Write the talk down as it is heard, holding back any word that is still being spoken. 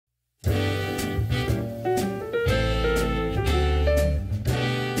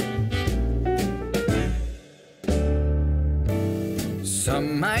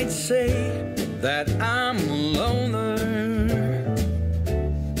Some might say that I'm a loner,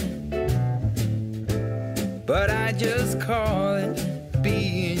 but I just call it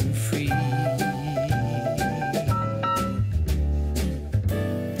being free.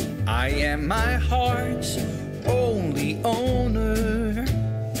 I am my heart's only owner,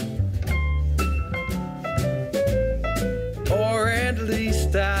 or at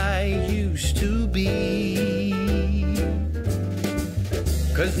least I used to be.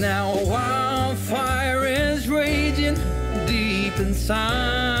 'Cause now a wildfire is raging deep inside,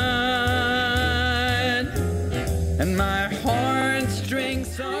 and my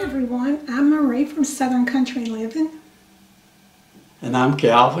heartstrings are... Hi everyone, I'm Marie from Southern Country Living. And I'm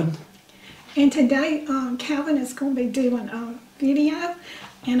Calvin. And today Calvin is going to be doing a video,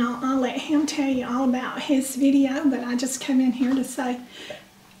 and I'll let him tell you all about his video, but I just came in here to say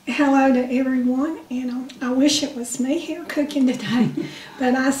hello to everyone, and I wish it was me here cooking today,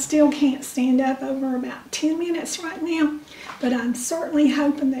 but I still can't stand up over about 10 minutes right now, but I'm certainly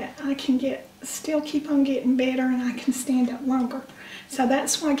hoping that I can still keep on getting better and I can stand up longer. So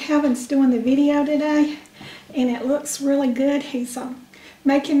that's why Calvin's doing the video today, and it looks really good. He's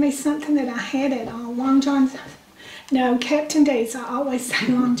making me something that I had at Long John's, no, Captain D's. I always say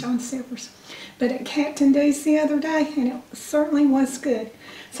Long John Silver's, but at Captain D's the other day, and it certainly was good.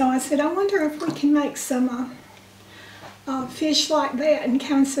 So I said, I wonder if we can make some fish like that. And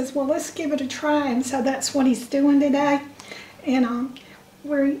Calvin says, well, let's give it a try. And so that's what he's doing today. And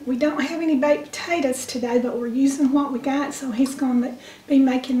we don't have any baked potatoes today, but we're using what we got. So he's going to be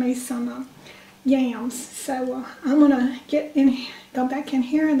making me some yams. So I'm going to go back in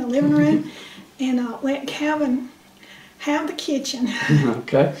here in the living room and let Calvin have the kitchen.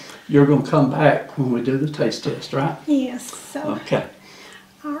 Okay. You're going to come back when we do the taste test, right? Yes. So. Okay.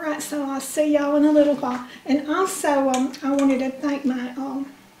 All right, so I'll see y'all in a little while. And also, I wanted to thank my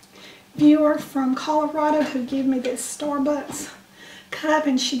viewer from Colorado who gave me this Starbucks cup,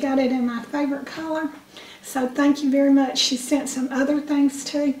 and she got it in my favorite color. So thank you very much. She sent some other things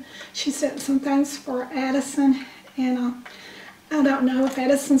too. She sent some things for Addison, and I don't know if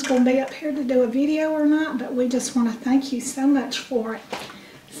Addison's going to be up here to do a video or not, but we just want to thank you so much for it.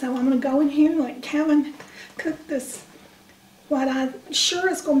 So I'm going to go in here and let Calvin cook this, what I'm sure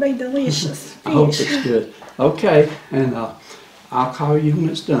is going to be delicious fish. I hope it's good. Okay, and I'll call you when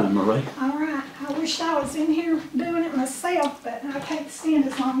it's done, Marie. All right. I wish I was in here doing it myself, but I can't stand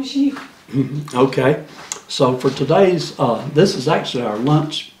as long as you. Okay, so for today's, this is actually our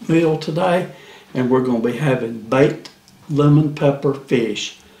lunch meal today, and we're going to be having baked lemon pepper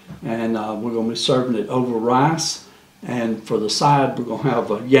fish, and we're going to be serving it over rice, and for the side we're going to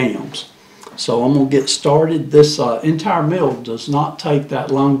have yams. So I'm going to get started. This entire meal does not take that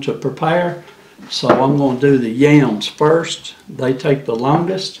long to prepare, so I'm going to do the yams first. They take the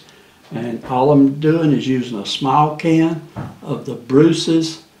longest, and all I'm doing is using a small can of the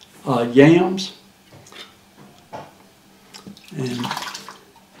Bruce's yams, and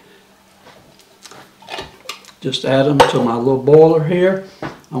just add them to my little boiler here.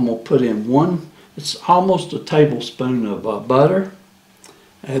 I'm going to put in it's almost a tablespoon of butter.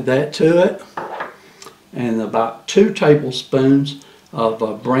 Add that to it, and about 2 tablespoons of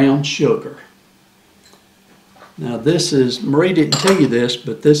brown sugar. Now this is, Marie didn't tell you this,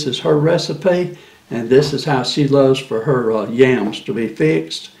 but this is her recipe, and this is how she loves for her yams to be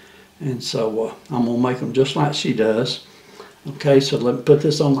fixed. And so I'm going to make them just like she does. Okay, so let me put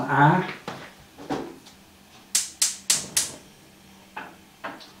this on the eye.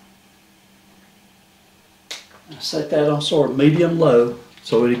 Set that on sort of medium-low,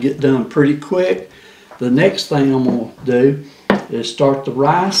 so it'll get done pretty quick. The next thing I'm going to do is start the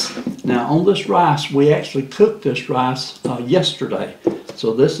rice. Now on this rice, we actually cooked this rice yesterday.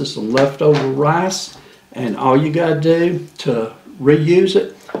 So this is some leftover rice, and all you got to do to reuse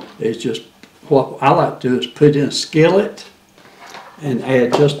it is just, what I like to do is put in a skillet and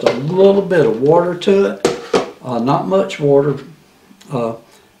add just a little bit of water to it. Not much water,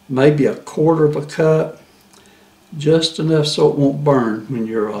 maybe 1/4 cup. Just enough so it won't burn when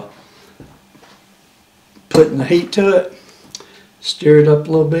you're putting the heat to it. Stir it up a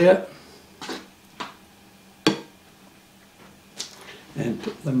little bit. And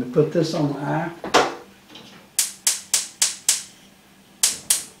let me put this on the eye.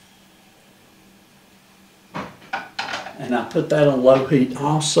 And I put that on low heat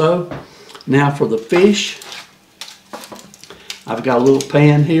also. Now for the fish, I've got a little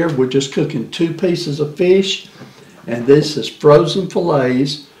pan here. We're just cooking 2 pieces of fish. And this is frozen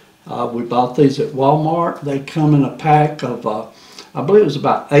fillets. We bought these at Walmart. They come in a pack of, I believe it was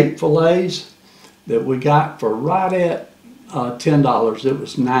about 8 fillets that we got for right at $10. It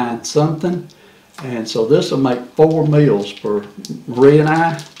was 9 something. And so this will make 4 meals for Marie and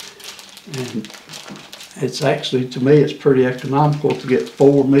I. And it's actually, to me, it's pretty economical to get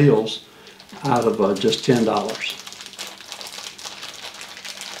 4 meals out of just $10.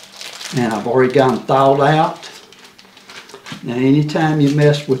 And I've already got them thawed out. Now anytime you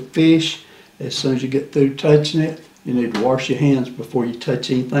mess with fish, as soon as you get through touching it, you need to wash your hands before you touch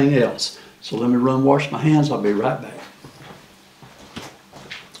anything else. So let me run wash my hands, I'll be right back.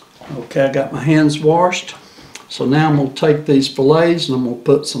 Okay, I got my hands washed. So now I'm going to take these fillets and I'm going to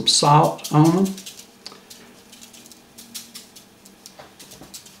put some salt on them.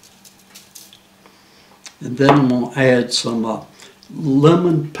 And then I'm going to add some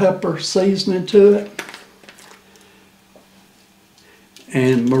lemon pepper seasoning to it.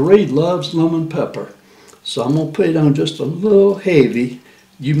 And Marie loves lemon pepper. So I'm going to put it on just a little heavy.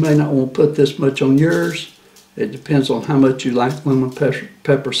 You may not want to put this much on yours. It depends on how much you like lemon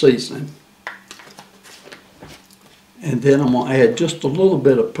pepper seasoning. And then I'm going to add just a little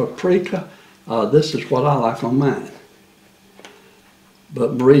bit of paprika. This is what I like on mine.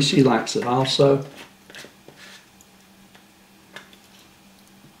 But Marie, she likes it also.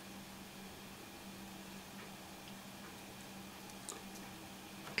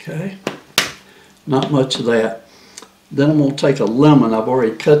 Okay, not much of that. Then I'm going to take a lemon. I've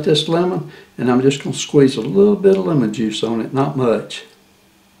already cut this lemon, and I'm just going to squeeze a little bit of lemon juice on it, not much.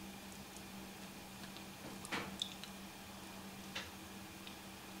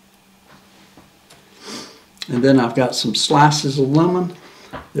 And then I've got some slices of lemon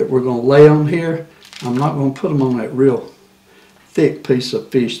that we're going to lay on here. I'm not going to put them on that real thick piece of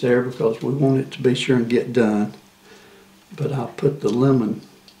fish there because we want it to be sure and get done. But I'll put the lemon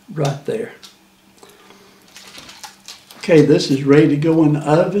right there. Okay, this is ready to go in the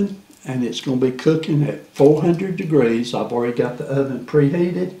oven, and it's going to be cooking at 400 degrees. I've already got the oven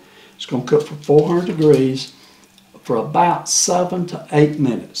preheated. It's going to cook for 400 degrees for about 7 to 8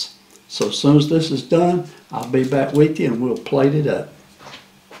 minutes. So as soon as this is done, I'll be back with you and we'll plate it up.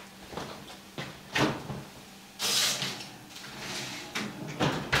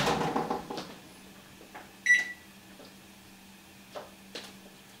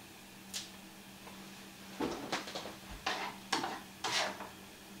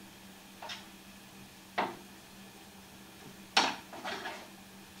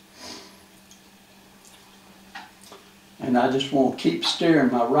 And I just want to keep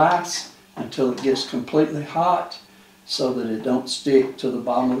stirring my rice until it gets completely hot so that it don't stick to the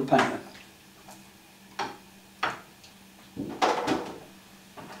bottom of the pan.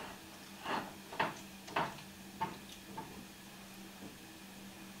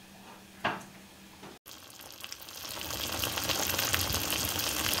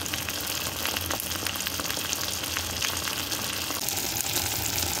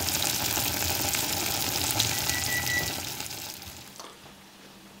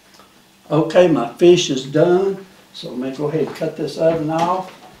 Okay, my fish is done, so let me go ahead and cut this oven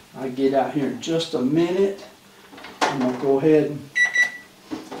off. I'll get out here in just a minute. I'm going to go ahead and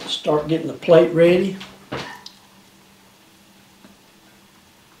start getting the plate ready.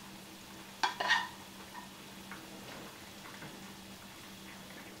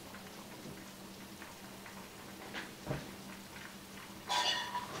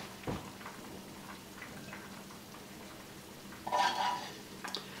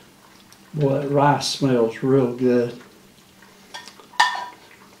 Boy, that rice smells real good.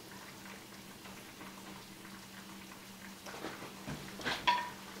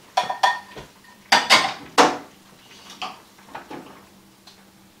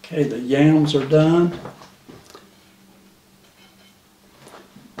 Okay, the yams are done.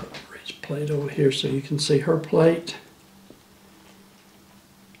 Put Marie's plate over here so you can see her plate.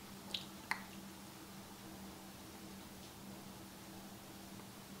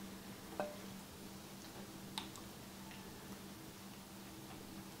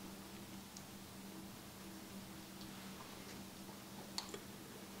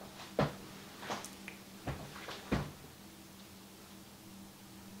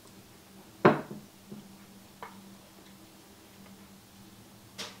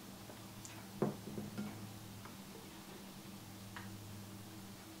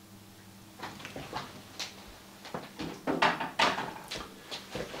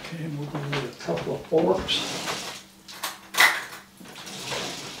 Okay, we're going to need a couple of forks.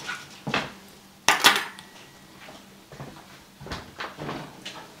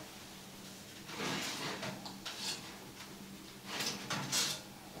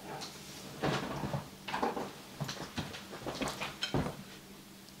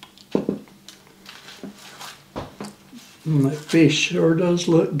 That fish sure does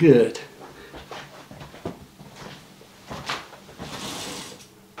look good.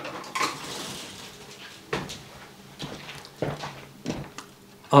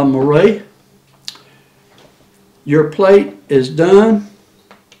 Marie, your plate is done.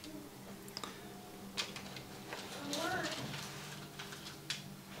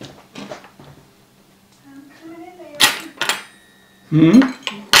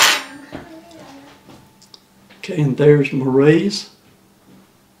 Okay, and there's Marie's.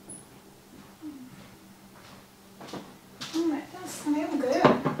 Oh, that does smell good.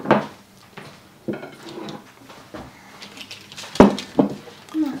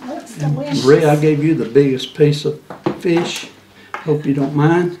 It looks delicious. Marie, I gave you the biggest piece of fish. Hope you don't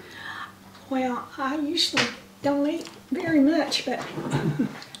mind. Well, I usually don't eat very much, but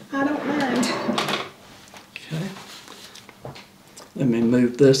I don't mind. Okay. Let me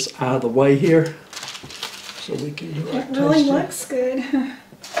move this out of the way here so we can do our It really tasting. looks good.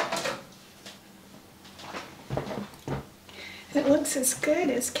 It looks as good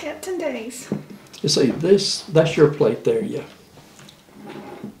as Captain D's. You see, that's your plate there, yeah.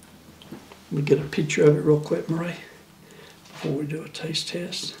 Let me get a picture of it real quick, Marie, before we do a taste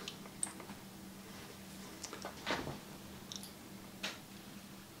test.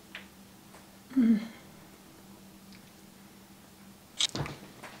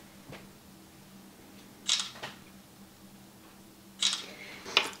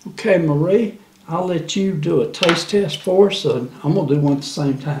 Okay, Marie, I'll let you do a taste test for us, and I'm going to do one at the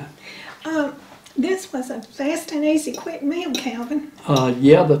same time. This was a fast and easy quick meal, Calvin.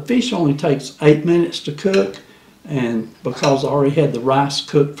 Yeah, the fish only takes 8 minutes to cook, and because I already had the rice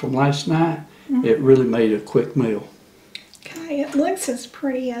cooked from last night, it really made a quick meal. Okay, it looks as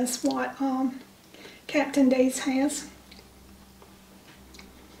pretty as what Captain D's has.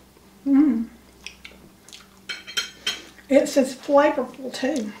 It's as flavorful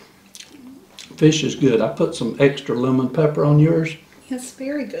too. Fish is good. I put some extra lemon pepper on yours It's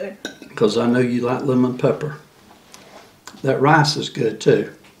very good. because I know you like lemon pepper. That rice is good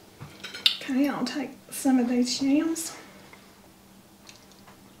too. Okay, I'll take some of these yams.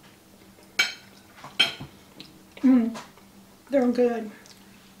 They're good.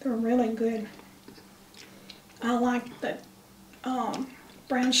 They're really good. I like the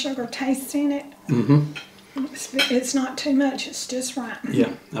brown sugar taste in it. It's not too much, it's just right.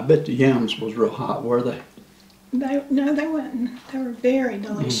 Yeah, I bet the yams was real hot, were they? No, they weren't. They were very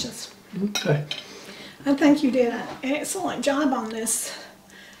delicious. Okay. I think you did an excellent job on this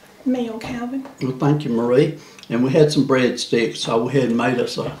meal, Calvin. Well, thank you, Marie. And we had some breadsticks, so I went ahead and made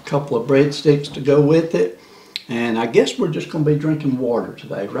us a couple of breadsticks to go with it. And I guess we're just going to be drinking water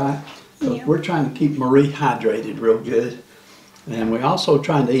today, right? Because Yeah. we're trying to keep Marie hydrated real good. And we're also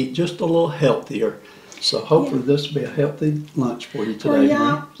trying to eat just a little healthier. So hopefully this will be a healthy lunch for you For today,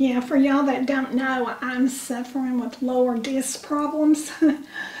 y'all, Marie. yeah, for y'all that don't know, I'm suffering with lower disc problems.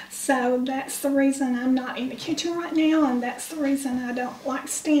 So that's the reason I'm not in the kitchen right now, and that's the reason I don't like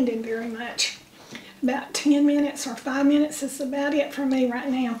standing very much. About 10 minutes or 5 minutes is about it for me right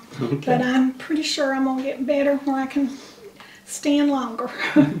now. Okay. But I'm pretty sure I'm gonna get better where I can stand longer.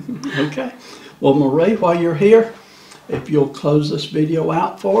 Okay. Well, Marie, while you're here, if you'll close this video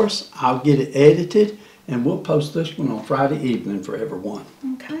out for us, I'll get it edited, and we'll post this one on Friday evening for everyone.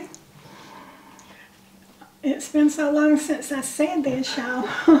 Okay. It's been so long since I said this, y'all.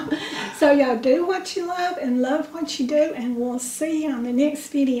 So y'all do what you love and love what you do, and we'll see you on the next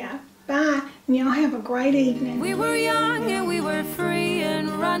video. Bye, and y'all have a great evening. We were young and we were free and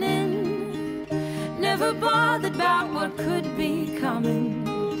running, never bothered about what could be coming.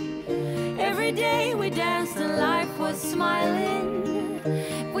 Every day we danced and life was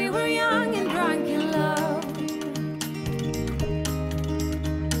smiling. We were young and drunk in love.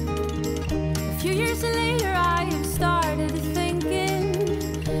 A few years later I have started thinking,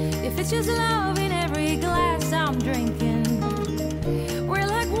 if it's just love in every glass I'm drinking, we're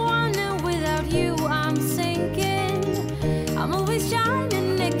like one and without you I'm sinking. I'm always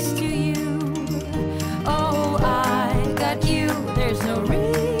shining next to